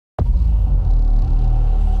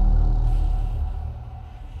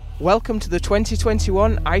Welcome to the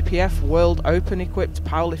 2021 IPF World Open Equipped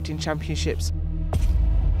Powerlifting Championships.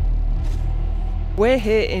 We're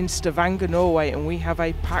here in Stavanger, Norway, and we have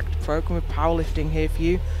a packed programme of powerlifting here for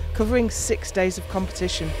you, covering 6 days of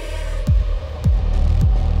competition.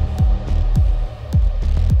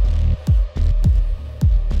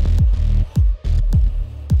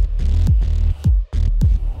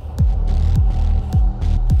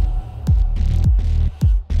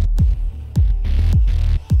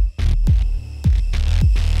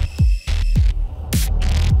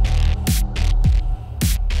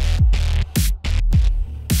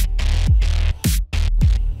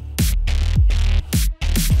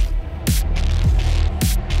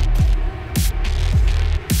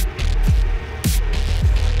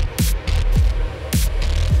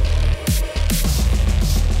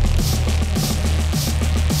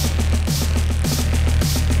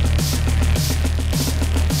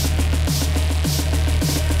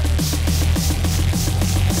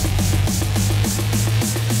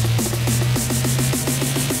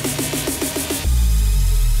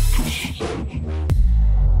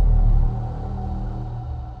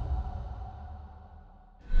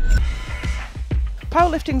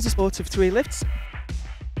 Powerlifting is a sport of 3 lifts.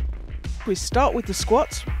 We start with the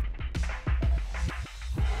squat,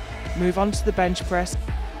 move on to the bench press,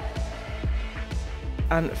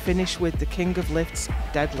 and finish with the king of lifts,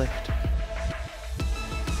 deadlift.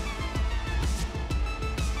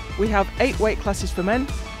 We have 8 weight classes for men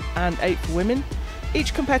and 8 for women.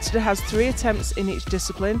 Each competitor has 3 attempts in each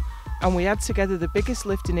discipline, and we add together the biggest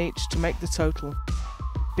lift in each to make the total.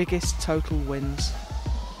 Biggest total wins.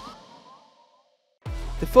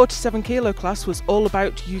 The 47 kilo class was all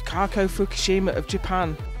about Yukako Fukushima of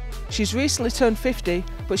Japan. She's recently turned 50,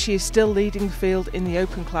 but she is still leading the field in the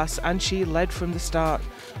open class, and she led from the start.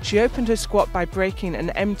 She opened her squat by breaking an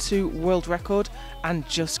M2 world record and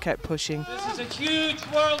just kept pushing. This is a huge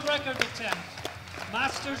world record attempt.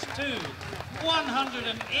 Masters 2,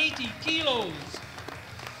 180 kilos.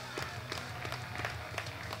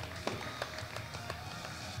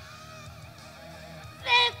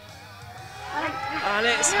 And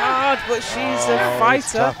it's hard, but she's a fighter.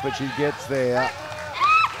 It's tough, but she gets there.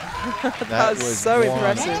 That was so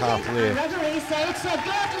impressive. Tough lift. It's a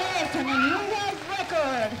good lift and a new world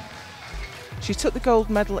record. She took the gold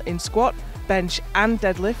medal in squat, bench and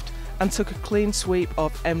deadlift, and took a clean sweep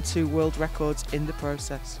of M2 world records in the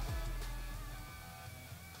process.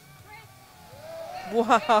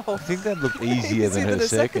 Wow. I think that looked easier than her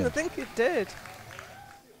second. I think it did.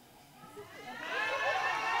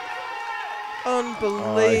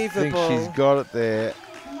 Unbelievable. I think she's got it there.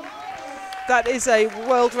 That is a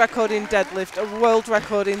world record in deadlift, a world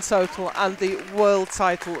record in total, and the world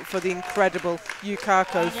title for the incredible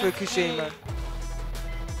Yukako Fukushima.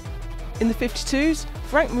 In the 52s,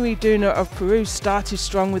 Frank Marie Duna of Peru started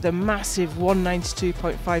strong with a massive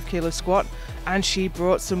 192.5 kilo squat, and she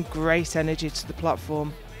brought some great energy to the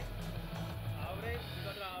platform.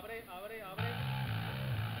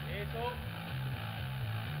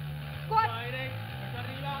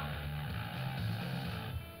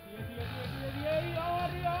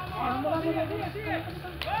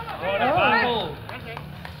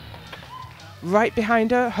 Right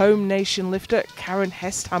behind her, home nation lifter Karen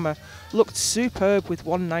Hesthammer looked superb with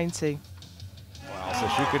 190. Wow, so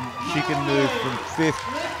she can move from 5th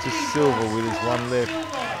to silver with this one lift.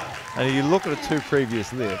 And if you look at the 2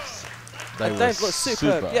 previous lifts, they were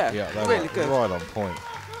superb. Yeah, they really were good. Right on point.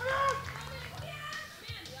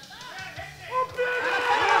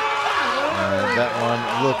 And that one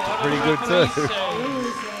looked pretty good too.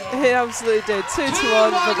 It absolutely did.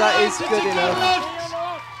 2-1, but that is good enough.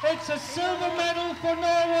 It's a silver medal for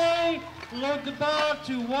Norway. Load the bar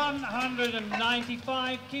to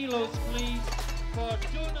 195 kilos, please, for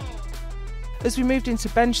Juno. As we moved into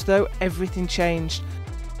bench though, everything changed.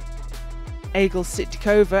 Egil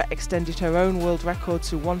Sitikova extended her own world record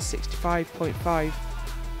to 165.5.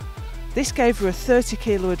 This gave her a 30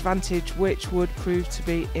 kilo advantage, which would prove to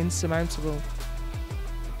be insurmountable.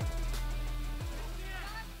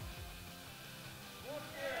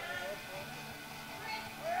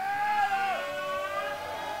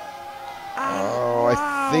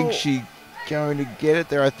 I think she's going to get it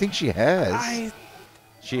there. I think she has.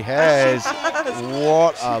 She has.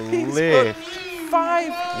 What a lift.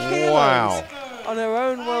 5 kilos on her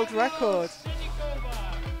own world record.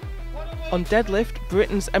 On deadlift,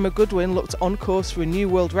 Britain's Emma Goodwin looked on course for a new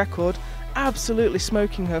world record, absolutely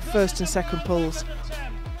smoking her first and second pulls.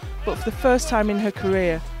 But for the first time in her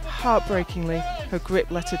career, heartbreakingly, her grip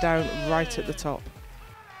let her down right at the top.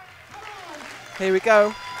 Here we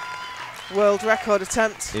go. World record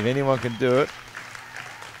attempt. If anyone can do it.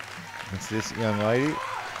 It's this young lady.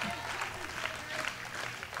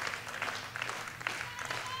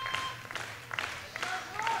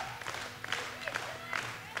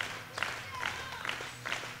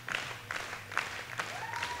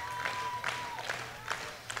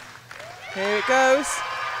 Here it goes.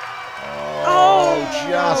 Oh,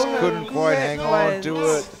 just no, couldn't quite hang on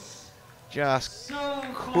to it. Just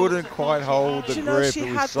couldn't quite hold the Do you know grip. she It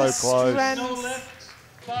had was so the close. strength? No lift,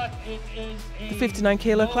 but it is a The 59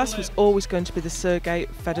 kilo class was always going to be the Sergei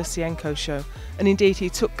Fedosienko show, and indeed he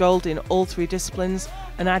took gold in all 3 disciplines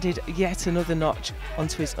and added yet another notch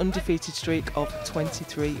onto his undefeated streak of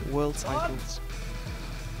 23 world titles.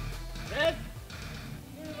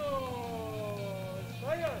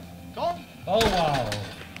 Oh wow.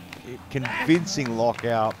 Convincing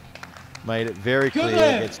lockout made it very Good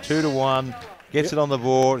clear. lift. It's 2-1, gets it on the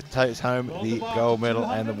board, takes home the gold medal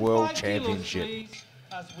and the world championship.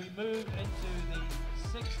 As we move into the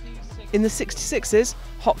 66. In the 66s,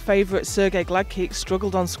 hot favourite Sergei Gladkik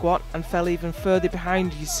struggled on squat and fell even further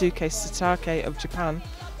behind Yusuke Satake of Japan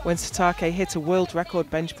when Satake hit a world record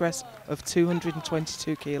bench press of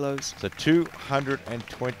 222 kilos. So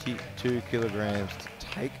 222 kilograms to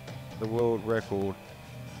take the world record.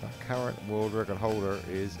 The current world record holder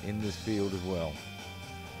is in this field as well.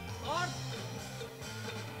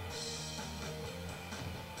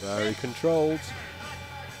 Very controlled.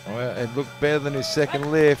 Well, it looked better than his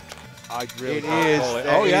second lift. I really It can't is. call it.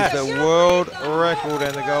 That Oh is yes. the world record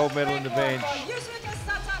and the gold medal in the bench.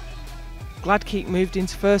 Gladkik moved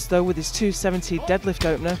into first though with his 270 deadlift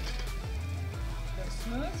opener,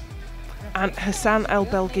 and Hassan El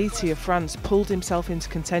Belghiti of France pulled himself into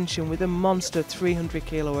contention with a monster 300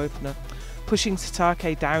 kilo opener, pushing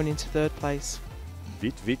Satake down into third place.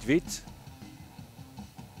 Vite.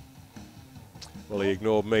 Well, he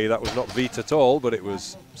ignored me. That was not Vite at all, but it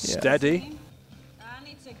was steady.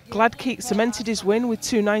 Gladkik cemented his win with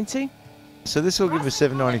 290. So this will give us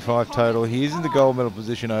 795 total. He is in the gold medal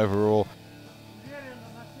position overall.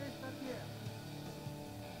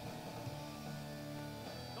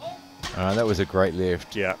 That was a great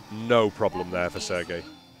lift. Yeah, no problem there for Sergei.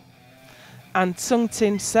 And Sung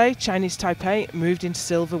Tin Se, Chinese Taipei, moved into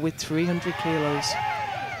silver with 300 kilos.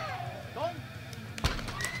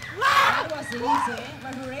 That was easy.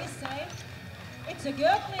 Referee say it's a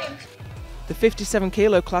good lift. The 57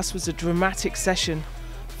 kilo class was a dramatic session.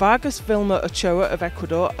 Vargas Vilma Ochoa of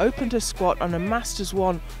Ecuador opened her squat on a Masters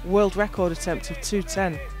 1 world record attempt of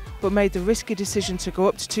 210, but made the risky decision to go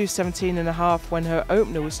up to 217.5 when her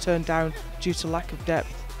opener was turned down due to lack of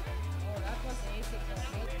depth.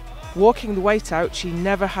 Walking the weight out, she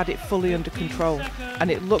never had it fully under control,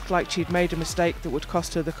 and it looked like she'd made a mistake that would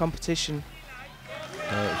cost her the competition.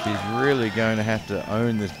 She's really going to have to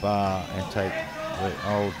own this bar and take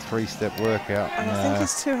the old 3-step workout. And I think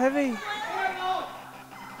it's too heavy.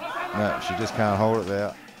 No, she just can't hold it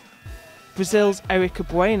there. Brazil's Erica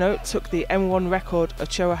Bueno took the M1 record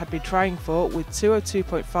Ochoa had been trying for with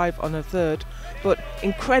 202.5 on her third, but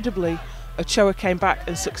incredibly, Ochoa came back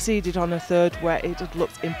and succeeded on her third where it had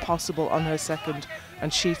looked impossible on her second,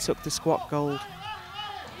 and she took the squat gold.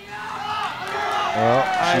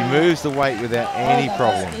 Well, she moves the weight without any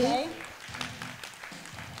problem.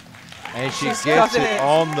 And she She's gets got it it.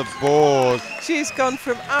 on the board. She's gone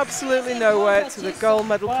from absolutely nowhere to the gold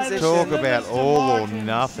medal position. Talk about all or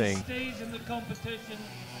nothing. Stays in the competition.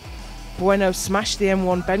 Bueno smashed the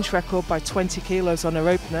M1 bench record by 20 kilos on her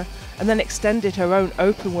opener and then extended her own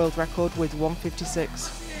open world record with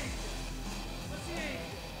 156.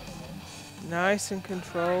 Nice and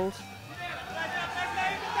controlled.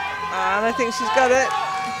 And I think she's got it.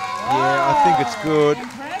 Yeah, I think it's good.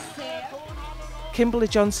 Kimberly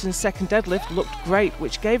Johnson's second deadlift looked great,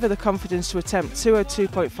 which gave her the confidence to attempt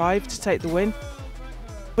 202.5 to take the win.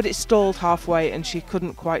 But it stalled halfway and she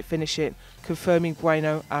couldn't quite finish it, confirming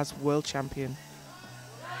Bueno as world champion.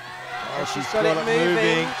 Oh, she's Got it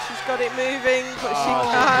moving. She's got it moving, but she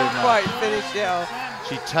can't quite finish it off.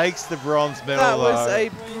 She takes the bronze medal That was though. a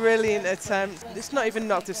brilliant attempt. It's not even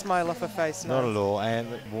knocked a smile off her face now. Not at all. And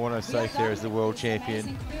Bueno safe there as the world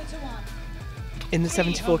champion. In the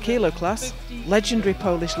 74 kilo class, legendary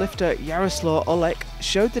Polish lifter Jaroslaw Olek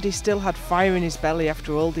showed that he still had fire in his belly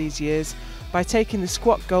after all these years by taking the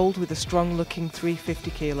squat gold with a strong looking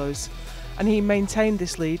 350 kilos. And he maintained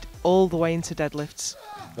this lead all the way into deadlifts.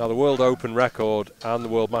 Now the World Open record and the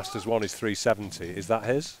World Masters 1 is 370. Is that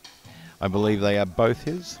his? I believe they are both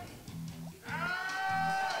his.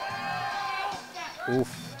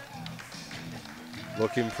 Oof.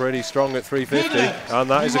 Looking pretty strong at 350, and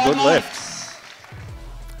that is a good lift.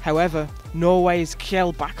 However, Norway's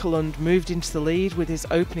Kjell Bakkelund moved into the lead with his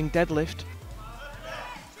opening deadlift.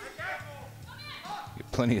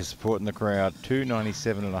 plenty of support in the crowd.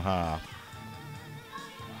 297.5.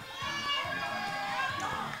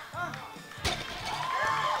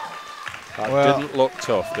 That didn't look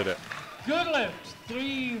tough, did it? Good lift,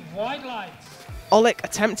 3 white lights. Oleg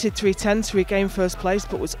attempted 310 to regain first place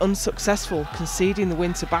but was unsuccessful, conceding the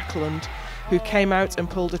win to Backlund, who came out and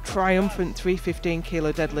pulled a triumphant 315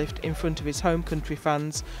 kilo deadlift in front of his home country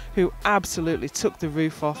fans, who absolutely took the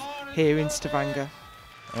roof off here in Stavanger.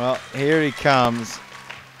 Well, here he comes.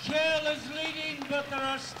 Kjell is leading, but there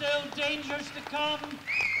are still dangers to come.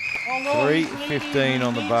 315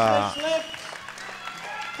 on the bar.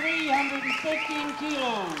 315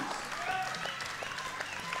 kilos.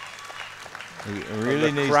 He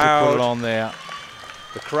really needs to put it on there.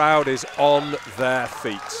 The crowd is on their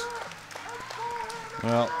feet.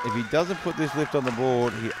 Well, if he doesn't put this lift on the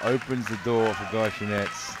board, he opens the door for Guy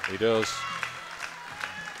Chinetz. He does.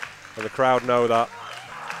 And the crowd know that.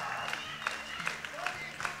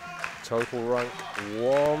 Total rank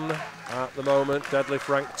 1 at the moment. Deadlift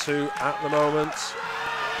rank 2 at the moment.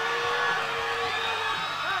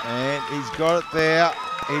 And he's got it there.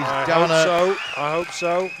 He's I done hope it. so. I hope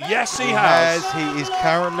so. Yes, he He has. He is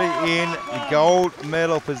currently in the gold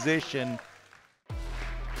medal position.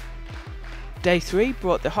 Day 3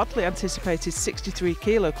 brought the hotly anticipated 63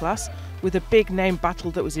 kilo class with a big name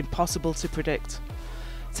battle that was impossible to predict.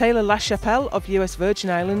 Taylor LaChapelle of US Virgin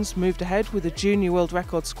Islands moved ahead with a junior world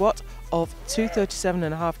record squat of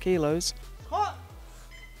 237.5 kilos.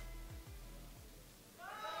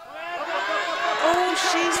 Oh,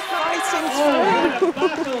 she's fighting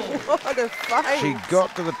through. What a fight. She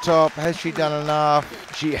got to the top. Has she done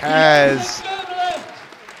enough? She has.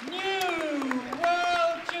 New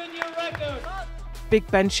world junior record. Big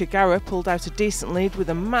Ben Shigara pulled out a decent lead with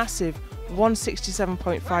a massive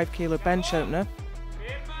 167.5 kilo bench opener.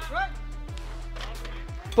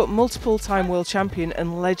 But multiple-time world champion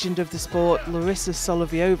and legend of the sport Larissa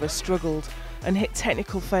Solovyova struggled and hit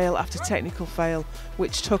technical fail after technical fail,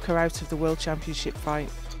 which took her out of the world championship fight.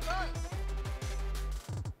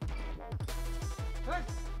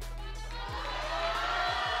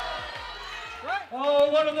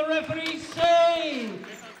 Oh, what did the referees say?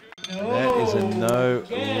 No. That is a no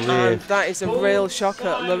And lift. that is a real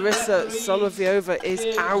shocker. Larissa Solovyova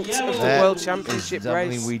is out of the world championship Something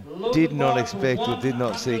race. we did not expect or did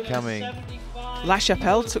not see coming.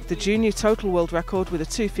 LaChapelle took the junior total world record with a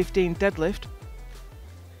 215 deadlift.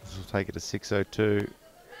 This will take it to 602.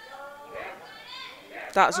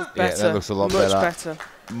 That's better. Yeah, that looks a lot much better.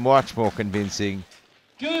 Much more convincing.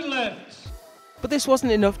 Good lift. But this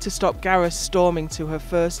wasn't enough to stop Gareth storming to her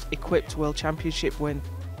first equipped world championship win.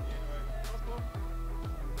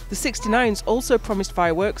 The 69s also promised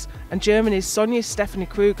fireworks, and Germany's Sonja Stephanie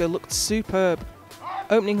Kruger looked superb,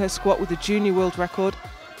 opening her squat with a junior world record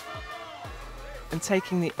and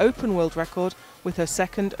taking the open world record with her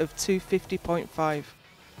second of 250.5.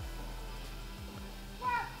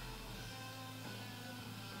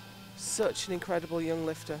 Such an incredible young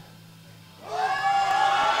lifter.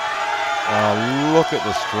 Oh, look at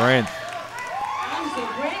the strength. And she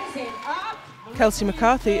brings it up. Kelsey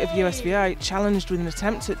McCarthy of USVI challenged with an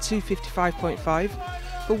attempt at 255.5,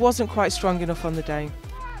 but wasn't quite strong enough on the day.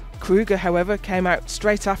 Kruger, however, came out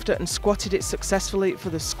straight after and squatted it successfully for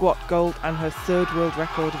the squat gold and her third world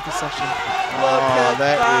record of the session. Oh,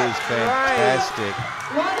 that is fantastic.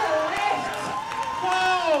 What a lift.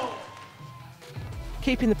 Wow.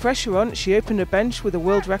 Keeping the pressure on, she opened her bench with a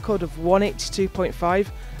world record of 182.5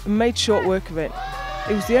 and made short work of it.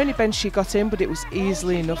 It was the only bench she got in, but it was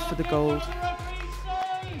easily enough for the gold.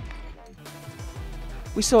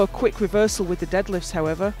 We saw a quick reversal with the deadlifts,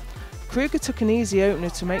 however. Kruger took an easy opener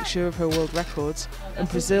to make sure of her world records, and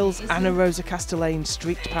Brazil's Ana Rosa Castellane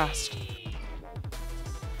streaked past.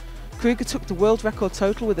 Kruger took the world record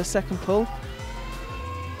total with a second pull,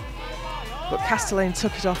 but Castellane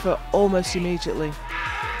took it off her almost immediately.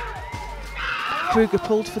 Kruger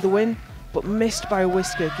pulled for the win, but missed by a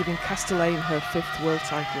whisker, giving Castellane her 5th world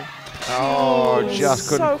title. Oh, just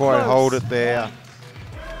couldn't So quite close. hold it there.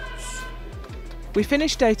 We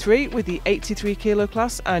finished day 3 with the 83 kilo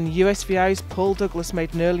class, and USVI's Paul Douglas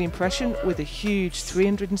made an early impression with a huge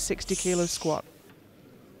 360 kilo squat.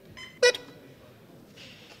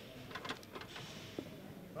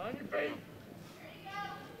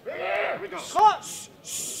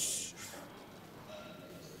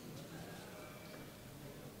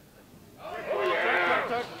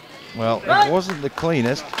 Well, it wasn't the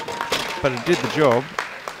cleanest, but it did the job.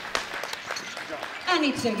 And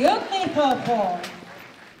it's a good lift for Paul.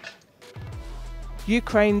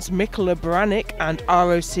 Ukraine's Mikola Baranik and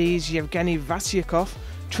ROC's Yevgeny Vasyukov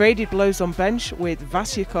Traded blows on bench, with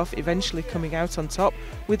Vasyukov eventually coming out on top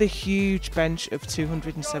with a huge bench of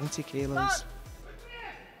 270 kilos.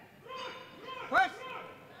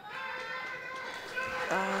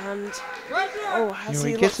 And When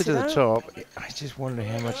he gets it to the top, I just wondered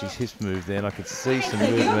how much his hips moved then. I could see some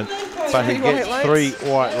movement, but he gets 3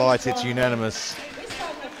 white lights. It's unanimous.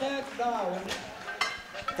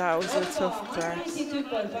 That was a tough press. Really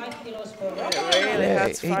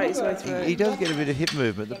had to fight his way through. He does get a bit of hip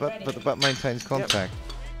movement, but the butt maintains contact.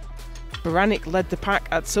 Baranik led the pack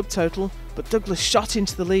at subtotal, but Douglas shot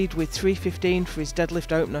into the lead with 3:15 for his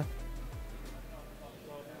deadlift opener.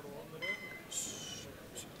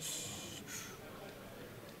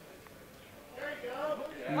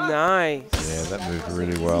 Nice. Yeah, that moved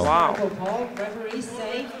really well. Wow. Referees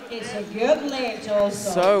say it's a good lift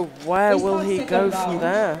also. So where will he go from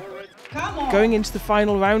there? Going into the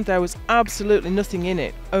final round, there was absolutely nothing in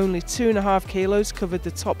it. Only 2.5 kilos covered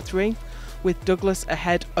the top 3, with Douglas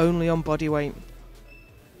ahead only on body weight.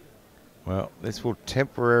 Well, this will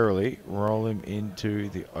temporarily roll him into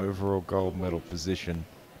the overall gold medal position.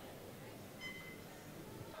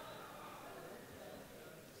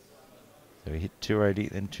 So he hit 280,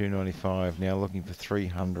 then 295, now looking for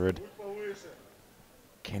 300.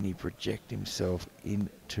 Can he project himself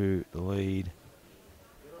into the lead?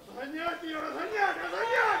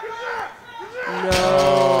 No.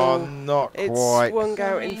 Oh, not It's quite. swung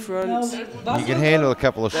out in front. You can handle a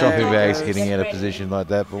couple of shopping bags getting out of position like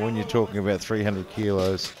that, but when you're talking about 300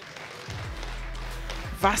 kilos.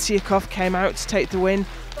 Vasyukov came out to take the win,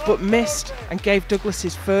 but missed and gave Douglas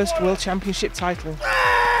his first World Championship title.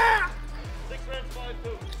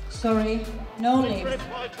 Sorry, no lift.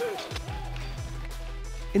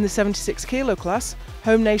 In the 76 kilo class,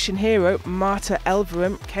 home nation hero Marta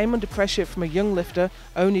Elverum came under pressure from a young lifter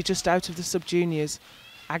only just out of the sub-juniors,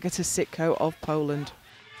 Agata Sitko of Poland.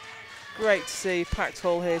 Great to see packed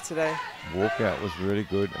hall here today. Walkout was really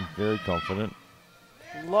good and very confident.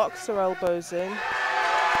 Locks her elbows in.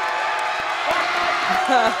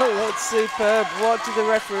 Looks superb. What do the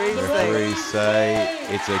referees think? Referees say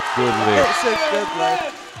it's a good lift. It's a good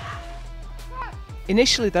lift.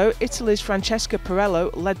 Initially though, Italy's Francesca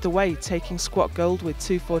Perello led the way, taking squat gold with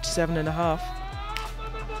 247.5.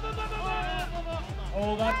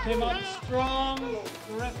 Oh, that came up strong.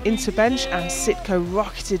 Into bench and Sitko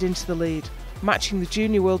rocketed into the lead, matching the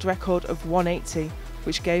junior world record of 180,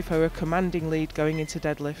 which gave her a commanding lead going into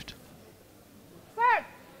deadlift.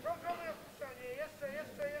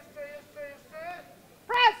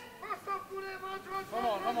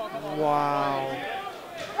 Wow.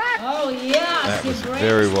 Oh yeah, That was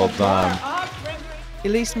very well done.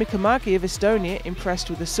 Elise Mikamagi of Estonia impressed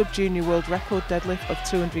with a sub-junior world record deadlift of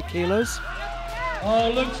 200 kilos.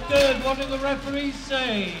 Oh, looks good. What do the referees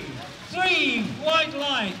say? 3 white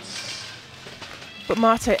lights. But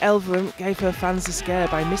Marte Elverum gave her fans a scare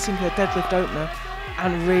by missing her deadlift opener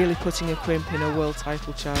and really putting a crimp in her world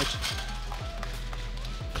title charge.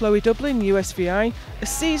 Chloe Dublin, USVI, a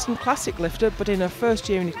seasoned classic lifter but in her first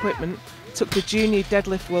year in equipment, took the junior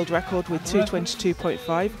deadlift world record with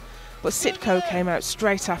 222.5, but Sitko came out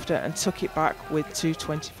straight after and took it back with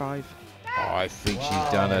 225. Oh, I think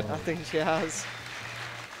she's done it. I think she has.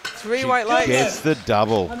 3 white lights. Gets the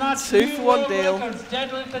double. And that's 2 2 for 1 world deal. records,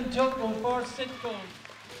 deadlift and total for Sitko.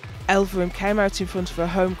 Elverum came out in front of her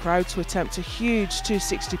home crowd to attempt a huge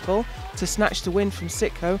 260 pull to snatch the win from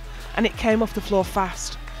Sitko, and it came off the floor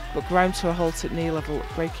fast, but ground to a halt at knee level,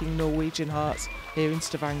 breaking Norwegian hearts here in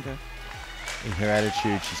Stavanger. In her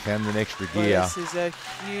attitude, she's found an extra Well, gear. this is a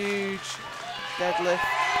huge deadlift.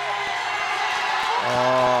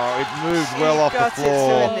 Oh, it moved well off the Got it to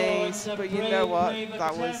floor. her knees, but you know what?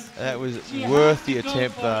 That was worth the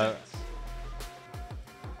attempt, though.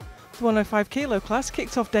 The 105 kilo class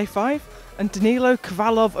kicked off day 5, and Danilo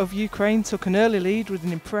Kovalov of Ukraine took an early lead with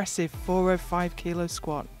an impressive 405 kilo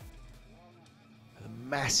squat. A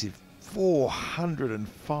massive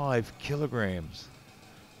 405 kilograms.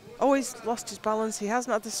 Always lost his balance. He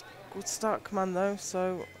hasn't had this good start command though,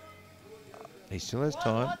 so He still has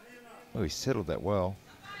time. Oh, he settled that well.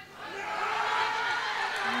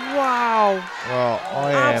 wow. Well,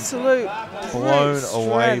 I am Absolute blown brute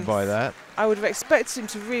away strength. by that. I would have expected him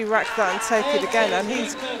to re-rack that and take it again, and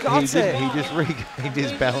he's got it. He just regained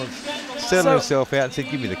his balance, settled himself out and said,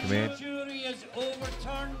 give me the command. Jury has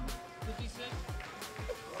overturned the decision.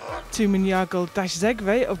 Tumenyago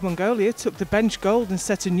Dashzegve of Mongolia took the bench gold and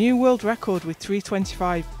set a new world record with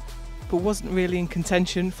 325, but wasn't really in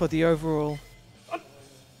contention for the overall.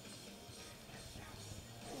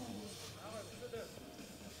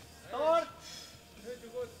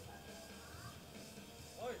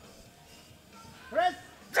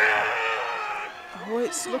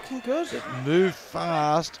 it's looking good. It moved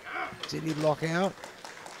fast. Did he lock out?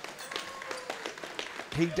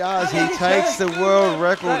 He does. He takes the world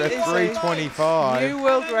record at 3:25. New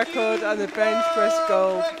world record and the bench press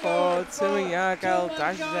gold for Tsumiyagal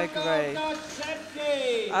Dajegre.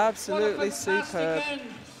 Absolutely superb.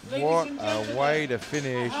 What a way to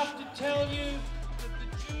finish.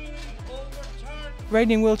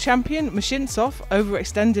 Reigning world champion Mashintsov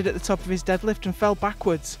overextended at the top of his deadlift and fell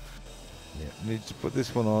backwards. Yeah, need to put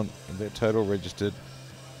this one on and get total registered.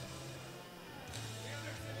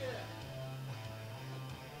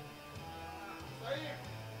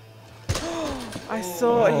 I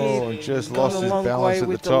thought he'd just gone lost a his long balance way at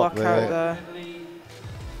with the the top lockout there.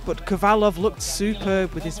 But Kovalov looked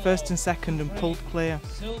superb with his first and second and pulled clear.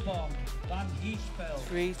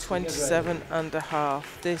 3:27.5.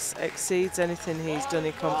 This exceeds anything he's done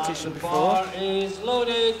in competition before.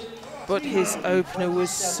 But his opener was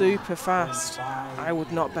super fast. I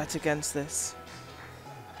would not bet against this.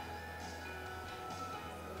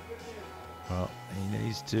 Well, he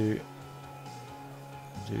needs to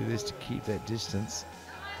do this to keep that distance.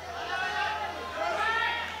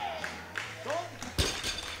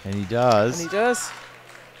 And he does. And he does.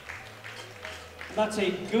 That's a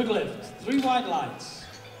good lift. 3 wide lights.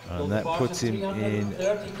 And that puts him in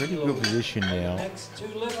a pretty good position now. Next 2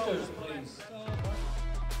 lifters, please.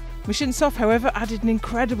 Mashintsov, however, added an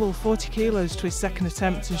incredible 40 kilos to his second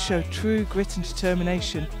attempt and showed true grit and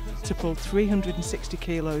determination to pull 360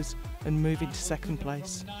 kilos and move into second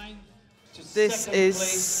place. This is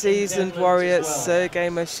seasoned warrior Sergei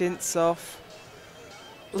Mashintsov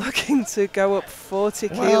looking to go up 40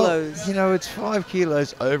 kilos. Well, you know, it's 5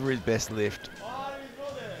 kilos over his best lift.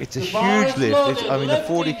 It's a huge lift. I mean, the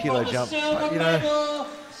 40 kilo jump, but, you know,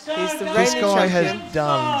 He's the this reigning guy champion. has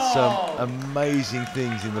done some amazing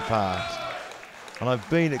things in the past. And I've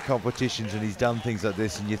been at competitions and he's done things like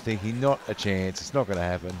this and you're thinking, not a chance, it's not going to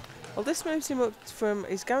happen. Well, this moves him up from,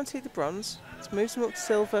 he's guaranteed the bronze. It moves him up to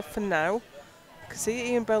silver for now. I can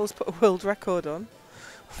see Ian Bell's put a world record on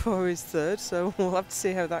for his third, so we'll have to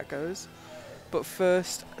see how that goes. But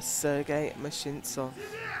first, Sergei Mashintsov.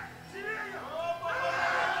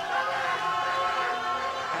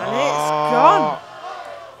 And it's gone.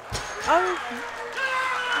 Oh,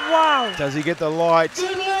 wow. Does he get the lights?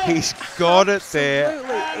 He's got it there.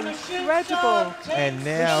 Absolutely incredible. And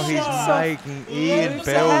now he's making Ian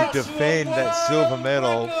Bell defend that silver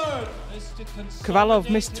medal. Kovalov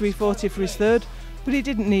missed 340 for his third, but he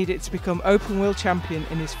didn't need it to become Open World Champion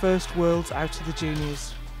in his first Worlds out of the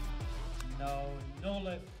juniors. No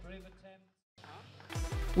lift. Brave attempt.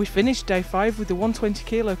 We finished day 5 with the 120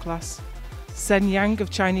 kilo class. Sen Yang of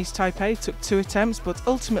Chinese Taipei took 2 attempts but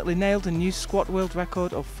ultimately nailed a new squat world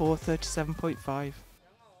record of 4:37.5.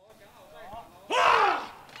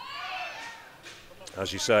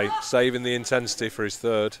 As you say, saving the intensity for his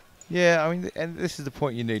third. Yeah, I mean, and this is the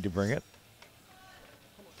point you need to bring it.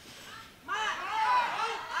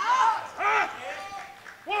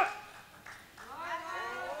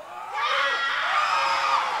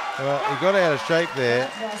 Well, he got out of shape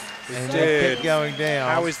there, and he kept going down.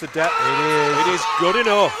 How is the depth? It It is good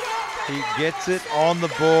enough. He gets it on the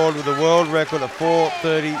board with a world record of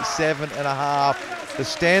 4:37.5. The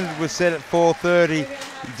standard was set at 4:30.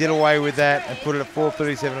 He did away with that and put it at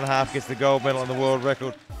 4:37.5. Gets the gold medal on the world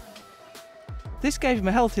record. This gave him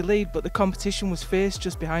a healthy lead, but the competition was fierce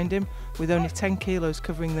just behind him, with only 10 kilos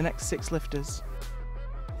covering the next 6 lifters.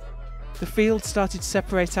 The field started to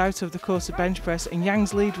separate out over the course of bench press, and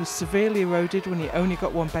Yang's lead was severely eroded when he only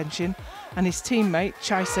got 1 bench in, and his teammate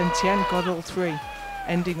Chai Sen-Tien got all 3,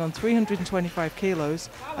 ending on 325 kilos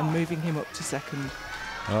and moving him up to second.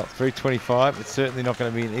 Well, 3:25. It's certainly not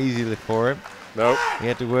going to be an easy lift for him. No. He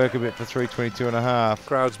had to work a bit for 3:22.5.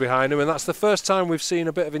 Crowds behind him, and that's the first time we've seen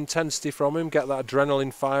a bit of intensity from him. Get that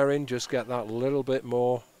adrenaline firing, just get that little bit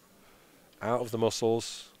more out of the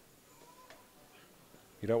muscles.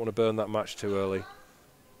 You don't want to burn that match too early.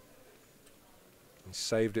 He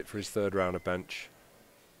saved it for his third round of bench.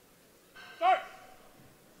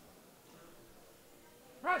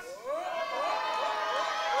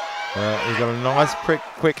 He's got a nice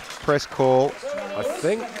quick press call. I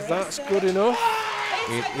think that's good enough.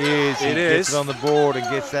 It is. He gets it on the board and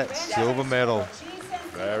gets that silver medal.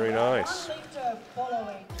 Very nice.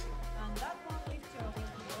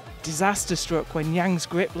 Disaster struck when Yang's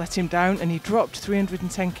grip let him down and he dropped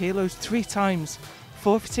 310 kilos 3 times,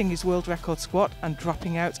 forfeiting his world record squat and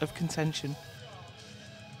dropping out of contention.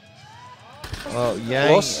 Well,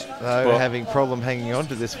 Yang, though, having problem hanging on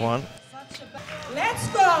to this one. Let's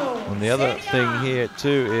go! And the other thing here,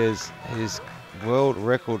 too, is his world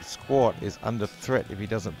record squat is under threat if he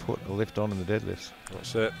doesn't put a lift on in the deadlifts.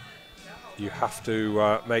 That's it. You have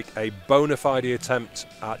to make a bona fide attempt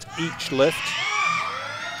at each lift.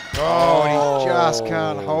 Oh, and he just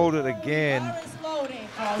can't hold it again.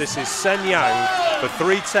 This is Sen Yang for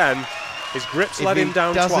 310. His grip's let him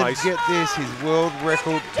down twice. If he doesn't get this, his world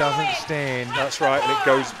record doesn't stand. That's right, and it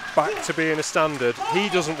goes back to being a standard. He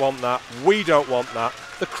doesn't want that. We don't want that.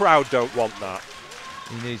 The crowd don't want that.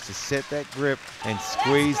 He needs to set that grip and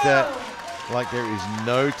squeeze that like there is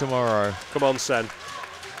no tomorrow. Come on, Sen.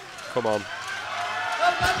 Come on.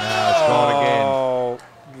 No, it's gone again. Oh,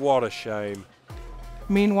 what a shame.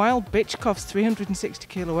 Meanwhile, Bichkov's 360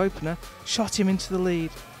 kilo opener shot him into the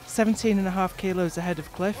lead, 17.5 kilos ahead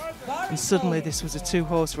of Cliff, and suddenly this was a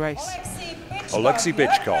two-horse race. Oleksiy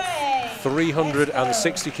Bichkov,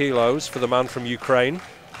 360 kilos for the man from Ukraine.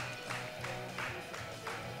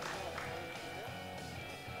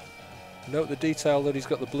 Note the detail that he's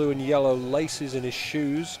got the blue and yellow laces in his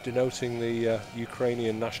shoes, denoting the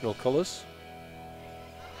Ukrainian national colours.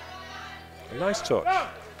 A nice touch.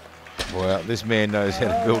 Well, this man knows how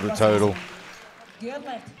to build a total.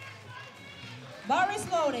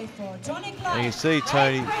 And you see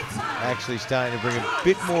Tony actually starting to bring a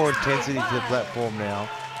bit more intensity to the platform now.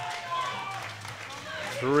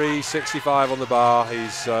 365 on the bar.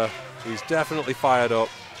 He's definitely fired up.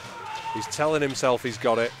 He's telling himself he's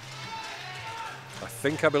got it. I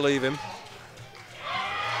think I believe him.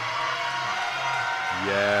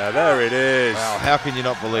 Yeah, there it is. Wow, how can you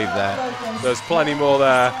not believe that? There's plenty more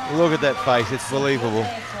there. Look at that face, it's believable.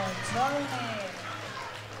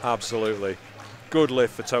 Absolutely. Good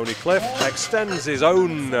lift for Tony Cliff. Extends his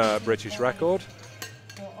own British record.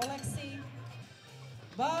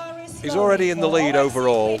 He's already in the lead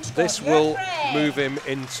overall. This will move him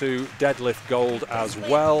into deadlift gold as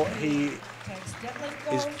well. He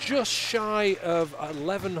is just shy of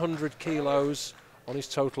 1,100 kilos on his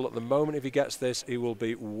total at the moment. If he gets this, he will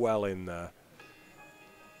be well in there.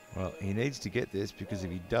 Well, he needs to get this, because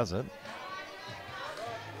if he doesn't,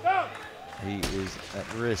 he is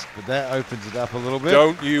at risk. But that opens it up a little bit.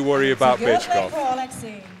 Don't you worry about Bichkov.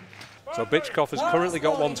 So Bichkov has currently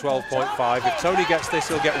got 112.5. If Tony gets this,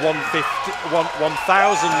 he'll get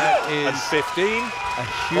 1,015.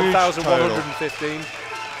 1,115.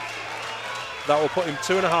 That will put him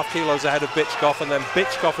 2.5 kilos ahead of Bichkov, and then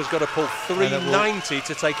Bichkov has got to pull 390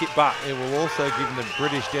 to take it back. It will also give him the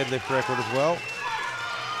British deadlift record as well.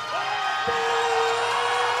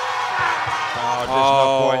 Oh, just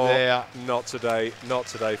not quite there. Not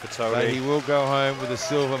today for Tony. But he will go home with a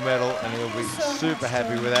silver medal, and he'll be super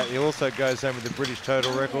happy with that. He also goes home with the British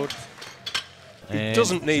total record. He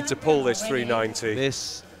doesn't need to pull this 390.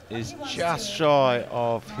 This is just shy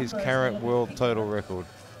of his current world total record.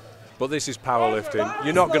 But this is powerlifting.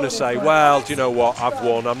 You're not going to say, well, do you know what, I've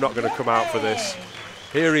won, I'm not going to come out for this.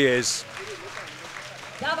 Here he is.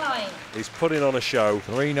 He's putting on a show.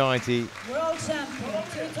 390. World champion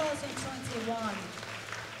 2021.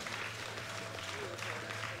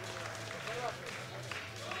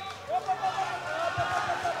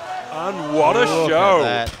 And what a Look show.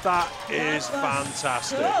 at That is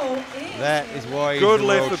fantastic. That is why he's Good the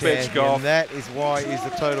lift world for champion. Bichkov. That is why he's the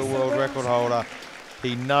total world record holder.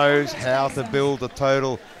 He knows how to build a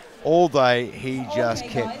total. All day, he just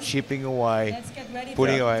kept chipping away,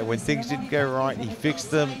 putting away. When things didn't go right, he fixed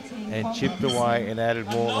them and chipped away and added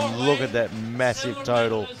more. And look at that massive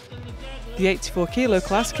total. The 84 kilo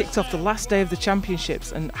class kicked off the last day of the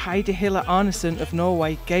championships, and Heidi Hille Arnesen of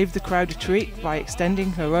Norway gave the crowd a treat by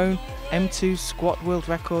extending her own M2 squat world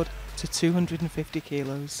record to 250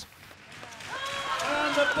 kilos.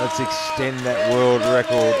 Let's extend that world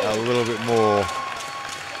record a little bit more.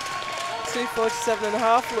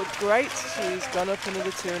 247.5 looked great. She's gone up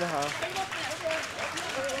another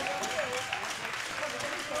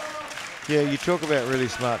 2.5. Yeah, you talk about really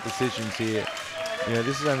smart decisions here. You know,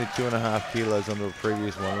 this is only 2.5 kilos under the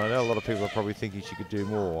previous one. I know a lot of people are probably thinking she could do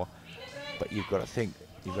more, but you've got to think,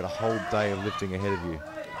 you've got a whole day of lifting ahead of you.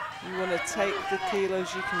 You want to take the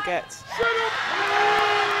kilos you can get.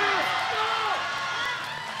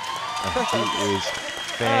 And she is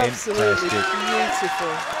fantastic. Absolutely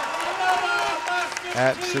beautiful.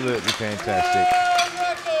 Absolutely fantastic.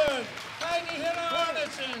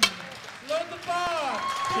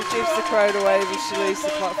 She gives the crowd away as she leaves the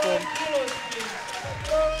platform.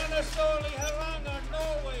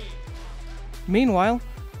 Meanwhile,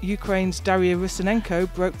 Ukraine's Daria Rusinenko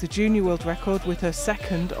broke the junior world record with her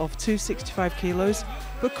second of 265 kilos,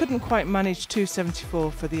 but couldn't quite manage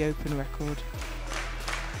 274 for the open record.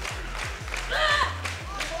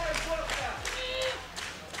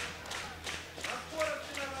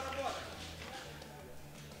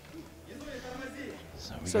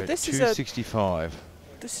 So this is 265.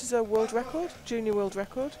 This is a world record, junior world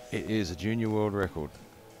record. It is a junior world record.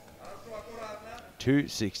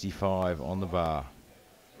 265 on the bar.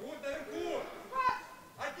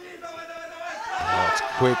 Oh, it's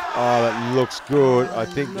quick. Oh, that looks good. I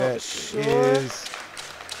think that is.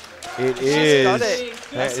 It is. Got it.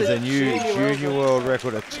 That is a new junior world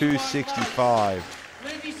record of 265.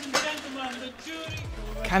 Ladies and gentlemen, the jury.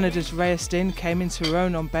 Canada's Rhea Stinn came into her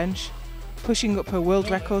own on bench, pushing up her world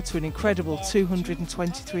record to an incredible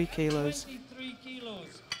 223 kilos. 23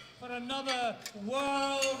 kilos for another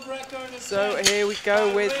world record. So here we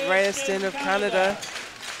go with Rhea Stinn of Canada.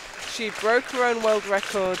 She broke her own world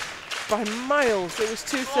record by miles. It was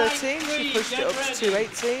 213, she pushed it up to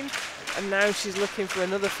 218, and now she's looking for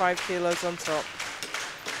another 5 kilos on top.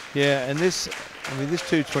 Yeah, and this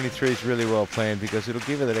 223 is really well planned because it'll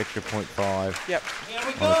give her that extra 0.5 Yep.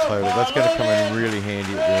 on the total. That's going to come in really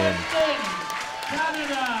handy at the end.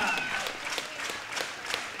 Canada.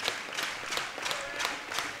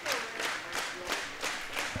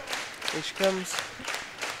 Here she comes.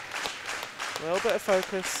 A little bit of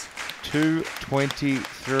focus.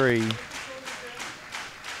 223.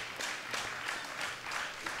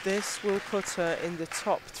 This will put her in the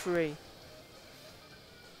top 3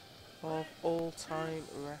 of all-time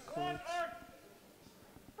records.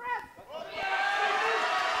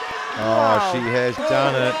 Oh, she has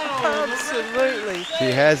done it. Absolutely.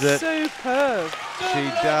 She has it. Superb. She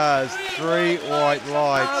does. 3 white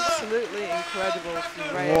lights. Absolutely incredible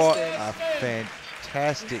from Rhea What Stinn. a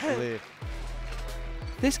fantastic lift.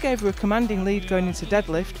 This gave her a commanding lead going into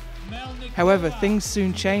deadlift. However, things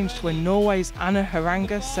soon changed when Norway's Anna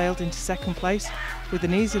Haranga sailed into second place with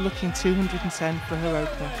an easy-looking 210 for her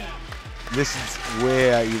opener. This is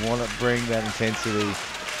where you want to bring that intensity.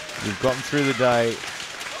 You've gotten through the day.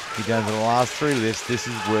 You've done the last 3 lifts. This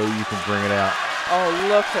is where you can bring it out. Oh,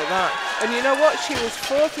 look at that. And you know what? She was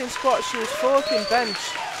 4th in squat, she was 4th in bench.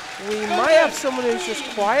 We might have someone who's just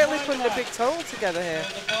quietly putting a big total together here.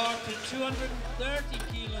 The bar to 230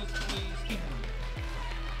 kilos, please.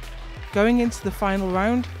 Going into the final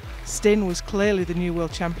round, Stinn was clearly the new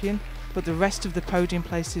world champion, but the rest of the podium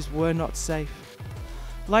places were not safe.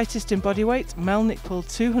 Lightest in bodyweight, Melnick pulled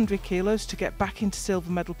 200 kilos to get back into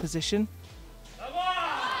silver medal position.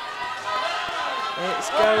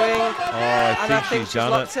 It's going. Oh, I think she's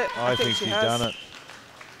done locked it. I think she's done it.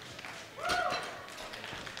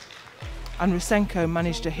 And Rusenko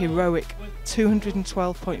managed a heroic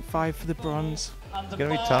 212.5 for the bronze. It's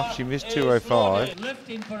going to be tough. She missed 205.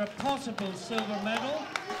 Lifting for a possible silver medal.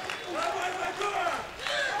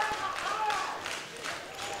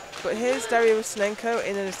 But here's Daria Rusenko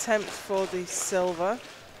in an attempt for the silver.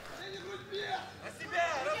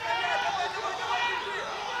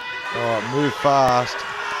 Oh, move fast.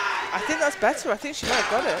 I think that's better. I think she might have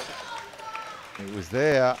got it. It was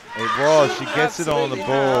there. It was. She gets it on the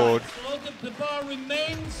board. The bar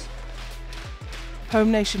remains. Home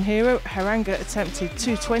nation hero Haranga attempted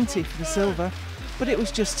 220 for the silver, but it was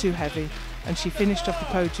just too heavy, and she finished off the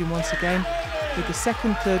podium once again, with the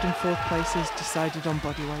 2nd, 3rd and 4th places decided on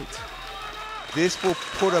bodyweight. This will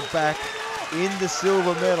put her back in the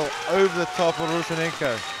silver medal over the top of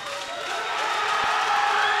Rusenko.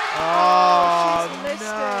 Oh,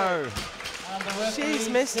 no. She's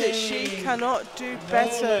missed it. She cannot do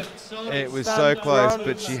better. It was so close,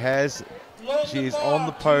 but she is on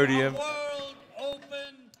the podium.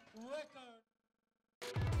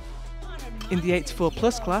 In the 84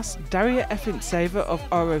 plus class, Daria Efintseva of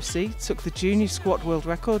ROC took the junior squat world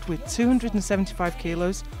record with 275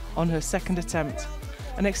 kilos on her 2nd attempt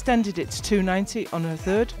and extended it to 290 on her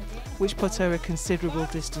 3rd, which put her a considerable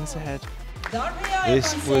distance ahead.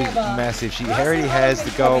 This was massive. She already has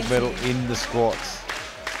the gold medal in the squats.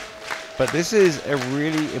 But this is a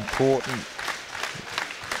really important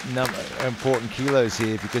kilos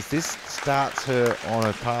here because this starts her on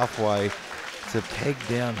a pathway to peg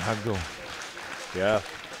down Hugdal. Yeah.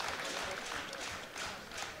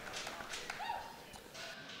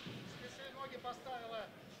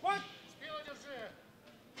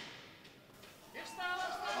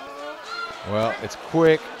 Well, it's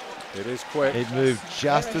quick. It is quick. It moved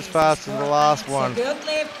just as fast as the last one.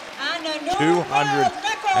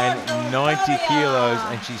 290 kilos,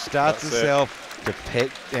 and she starts herself to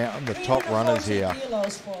peg down the top runners here.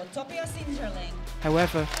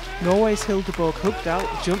 However, Norway's Hildeborg Hugdal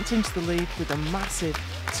jumped into the lead with a massive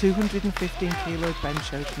 215 kilo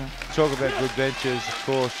bench opener. Talk about good benches. Of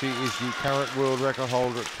course, she is the current world record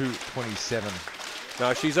holder at 227.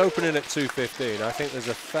 Now she's opening at 215. I think there's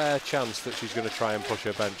a fair chance that she's going to try and push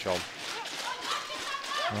her bench on.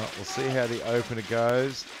 Well, we'll see how the opener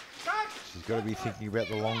goes. She's got to be thinking about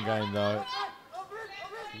the long game, though.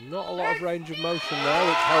 Not a lot of range of motion there,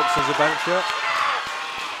 which helps as a bencher.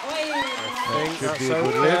 I think Should that's be a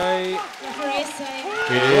good okay.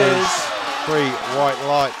 It is. 3 white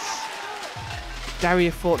lights.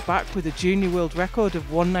 Daria fought back with a junior world record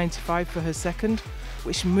of 195 for her second,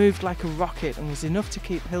 which moved like a rocket and was enough to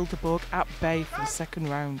keep Hildeborg at bay for the second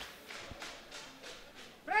round.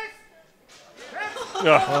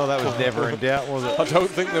 Oh, that was never in doubt, was it? I don't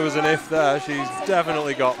think there was an if there. She's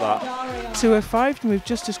definitely got that. 205 moved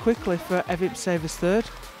just as quickly for Evipseva's third,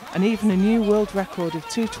 and even a new world record of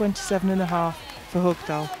 227.5 for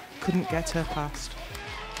Hugdal couldn't get her past.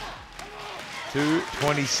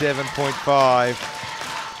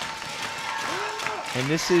 227.5. And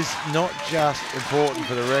this is not just important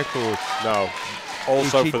for the record. No,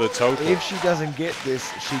 also for the total. If she doesn't get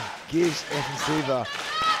this, she gives Evipseva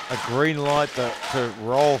a green light to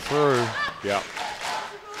roll through. Yeah.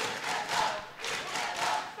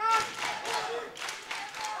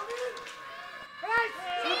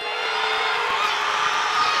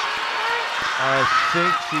 I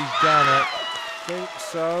think she's done it. Think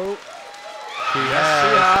so. She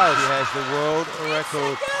has. She has the world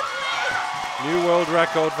record. New world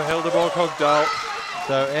record for Hildeborg Hugdal.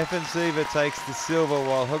 So Evipseva takes the silver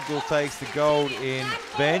while Hugdal takes the gold in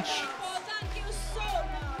bench.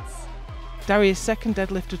 Daria's second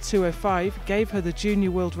deadlift of 205 gave her the junior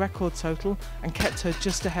world record total and kept her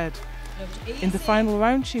just ahead. In the final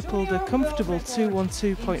round, she pulled a comfortable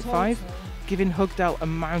 212.5, giving Hugdal a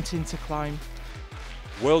mountain to climb.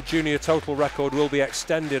 World junior total record will be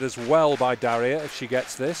extended as well by Daria if she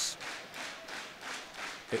gets this.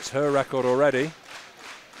 It's her record already.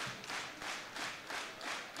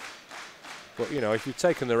 But, you know, if you've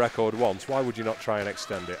taken the record once, why would you not try and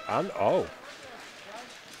extend it? And, oh.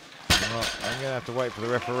 Well, I'm going to have to wait for the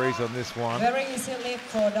referees on this one. Very easy lift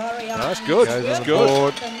for Daria. That's good. That's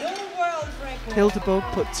good. The new world record. Hildeborg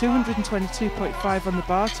put 222.5 on the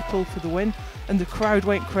bar to pull for the win, and the crowd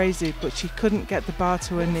went crazy, but she couldn't get the bar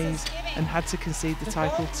to her knees and had to concede the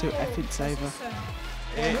title to Evipseva.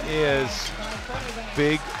 It is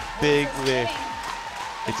big lift.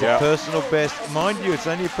 It's a personal best. Mind you, it's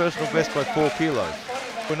only a personal best by 4 kilos.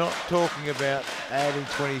 We're not talking about adding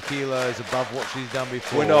 20 kilos above what she's done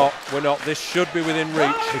before. We're not. This should be within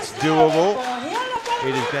reach. It's doable.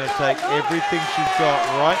 It is going to take everything she's got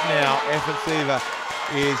right now. Evipseva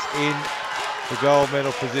is in the gold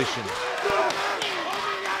medal position.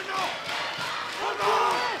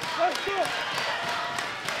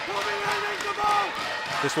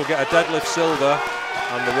 This will get a deadlift silver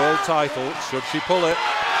and the world title, should she pull it.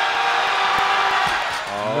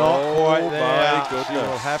 Not quite there. My goodness. She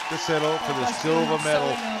will have to settle for the silver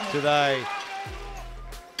medal today.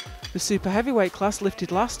 The super heavyweight class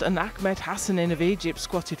lifted last, and Ahmed Hassanin of Egypt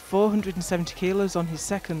squatted 470 kilos on his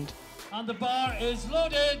second. And the bar is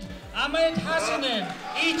loaded. Ahmed Hassanin,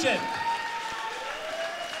 Egypt.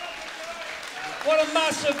 What a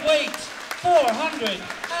massive weight,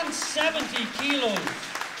 470 kilos.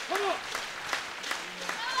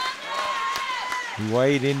 He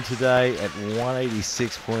weighed in today at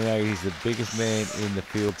 186.8. He's the biggest man in the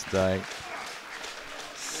field today.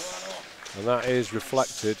 And that is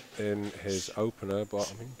reflected in his opener,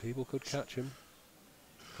 but I mean, people could catch him.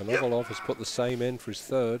 Konovalov has put the same in for his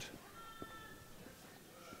third.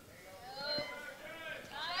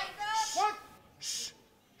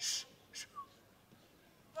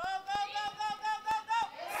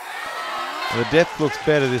 The depth looks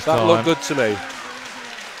better this time. That looked good to me.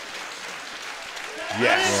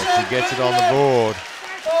 Yes. She gets it on the board.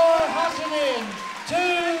 For Hassanin,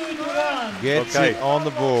 2-1. Gets it on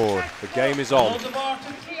the board. The game is on. Hold the bar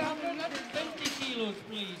to 350 kilos,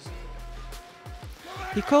 please.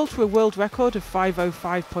 He called for a world record of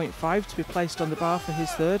 505.5 to be placed on the bar for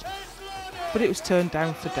his third, but it was turned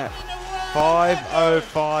down for depth.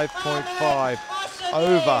 505.5,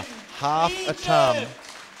 over half a ton.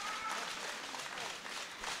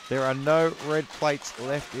 There are no red plates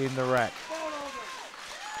left in the rack.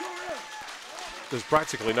 There's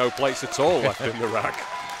practically no plates at all left in the rack. I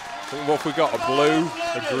think what we got, a blue,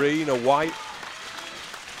 a green, a white.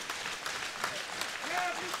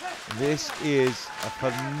 This is a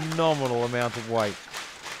phenomenal amount of weight.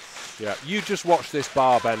 Yeah, you just watch this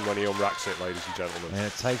bar bend when he unracks it, ladies and gentlemen. And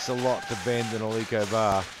it takes a lot to bend an Alico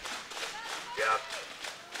bar.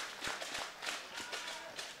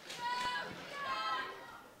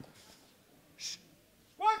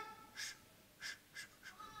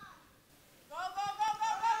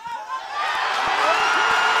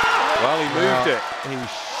 Well, he moved it. He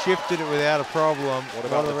shifted it without a problem. What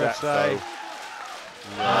about the depth, say?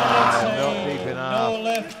 though? Not deep enough. No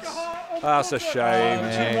lift. That's a shame.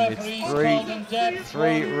 And it's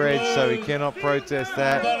three reds, so he cannot protest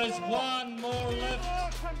that. There is one more left.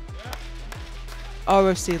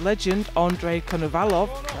 ROC legend Andrei Konovalov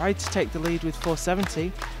tried to take the lead with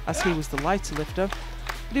 470 as he was the lighter lifter,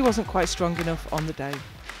 but he wasn't quite strong enough on the day.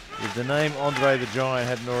 If the name Andre the Giant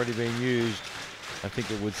hadn't already been used, I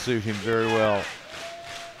think it would suit him very well.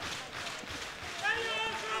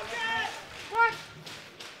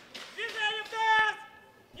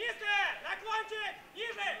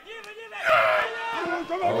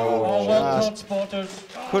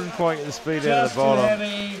 Couldn't quite get the speed out of the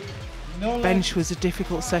bottom. Bench was a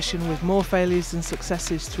difficult session with more failures than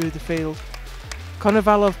successes through the field.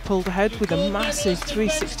 Konovalov pulled ahead with a massive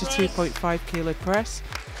 362.5 kilo press.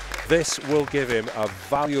 This will give him a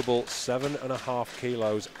valuable 7.5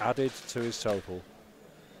 kilos added to his total.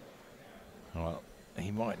 Well,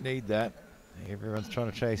 he might need that. Everyone's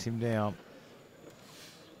trying to chase him down.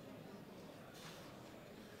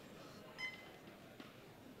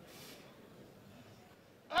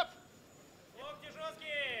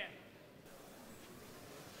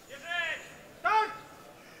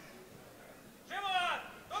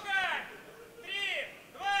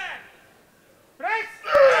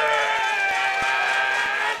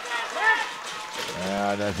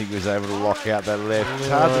 I don't think he was able to lock out that left. It's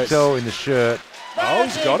hard to tell in the shirt. Oh,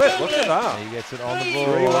 he's got it. Look at that. He gets it on the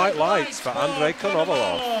board. 3 white lights for Andrei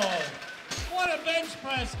Konovalov. What a bench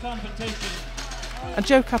press competition. And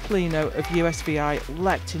Joe Capolino of USVI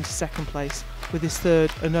leapt into second place with his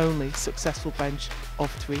third and only successful bench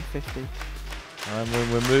of 350. And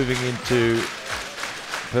when we're moving into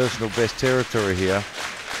personal best territory here,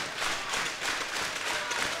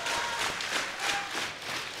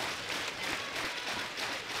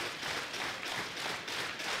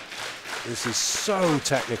 this is so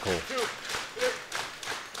technical.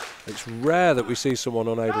 It's rare that we see someone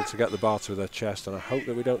unable to get the bar to their chest, and I hope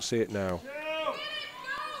that we don't see it now.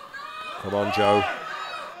 Come on, Joe.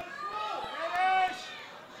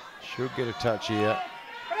 should get a touch here.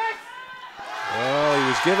 Oh, he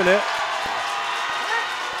was giving it.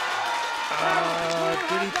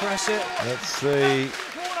 Did he press it? Let's see.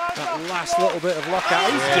 That last little bit of lockout.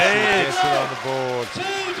 He Yes, did. he gets it on the board.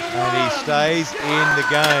 And he stays in the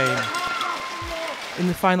game. In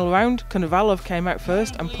the final round, Konovalov came out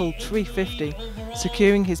first and pulled 350,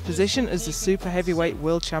 securing his position as the super heavyweight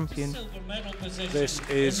world champion. This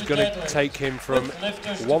is going to take him from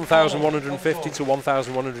 1,150 to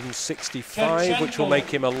 1,165, which will make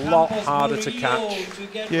him a lot harder to catch.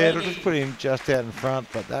 Yeah, it'll just put him just out in front,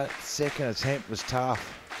 but that second attempt was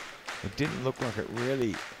tough. It didn't look like it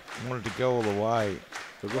really wanted to go all the way.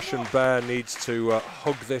 The Russian bear needs to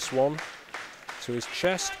hug this one to his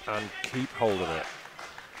chest and keep hold of it.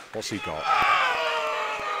 What's he got?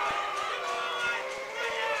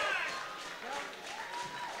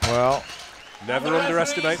 Well, never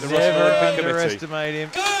underestimate the Russian never Olympic Committee. underestimate him.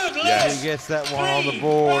 Yes. He gets that one on the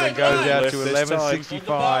board and goes out to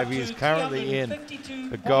 11.65. He is currently in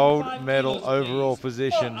the gold medal overall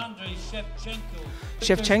position.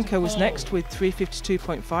 Shevchenko was next with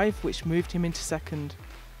 352.5, which moved him into second.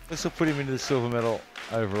 This will put him into the silver medal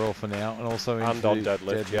overall for now, and also into And on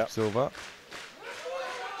deadlift, yep. silver.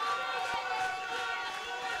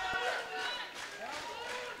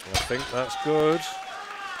 I think that's good.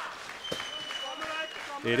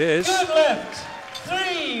 It is. Good lift.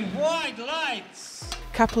 3 white lights.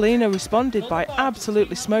 Capolino responded by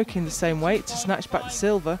absolutely smoking the same weight to snatch back the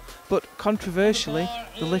silver, but controversially,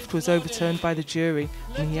 the lift was overturned by the jury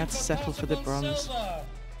and he had to settle for the bronze.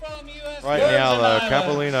 Right now, though,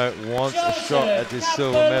 Capolino wants a shot at this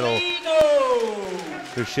silver medal.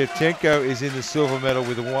 So Shevchenko is in the silver medal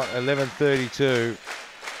with a 11.32.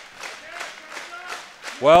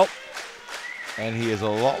 Well, and he is a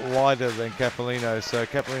lot lighter than Capolino, so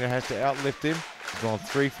Capolino has to outlift him. He's on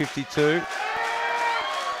 352.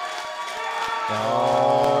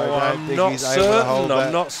 I'm not certain.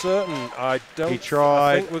 I'm not certain. I don't. He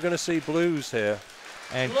tried. I think we're going to see blues here.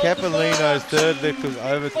 And Capolino's third lift was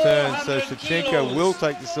overturned, so Shevchenko will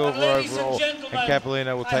take the silver overall, and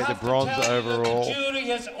Capolino will take the bronze overall. The jury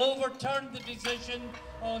has overturned the decision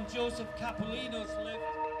on Joseph Capolino's lift.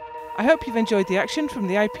 I hope you've enjoyed the action from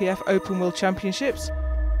the IPF Open World Championships.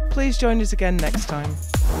 Please join us again next time.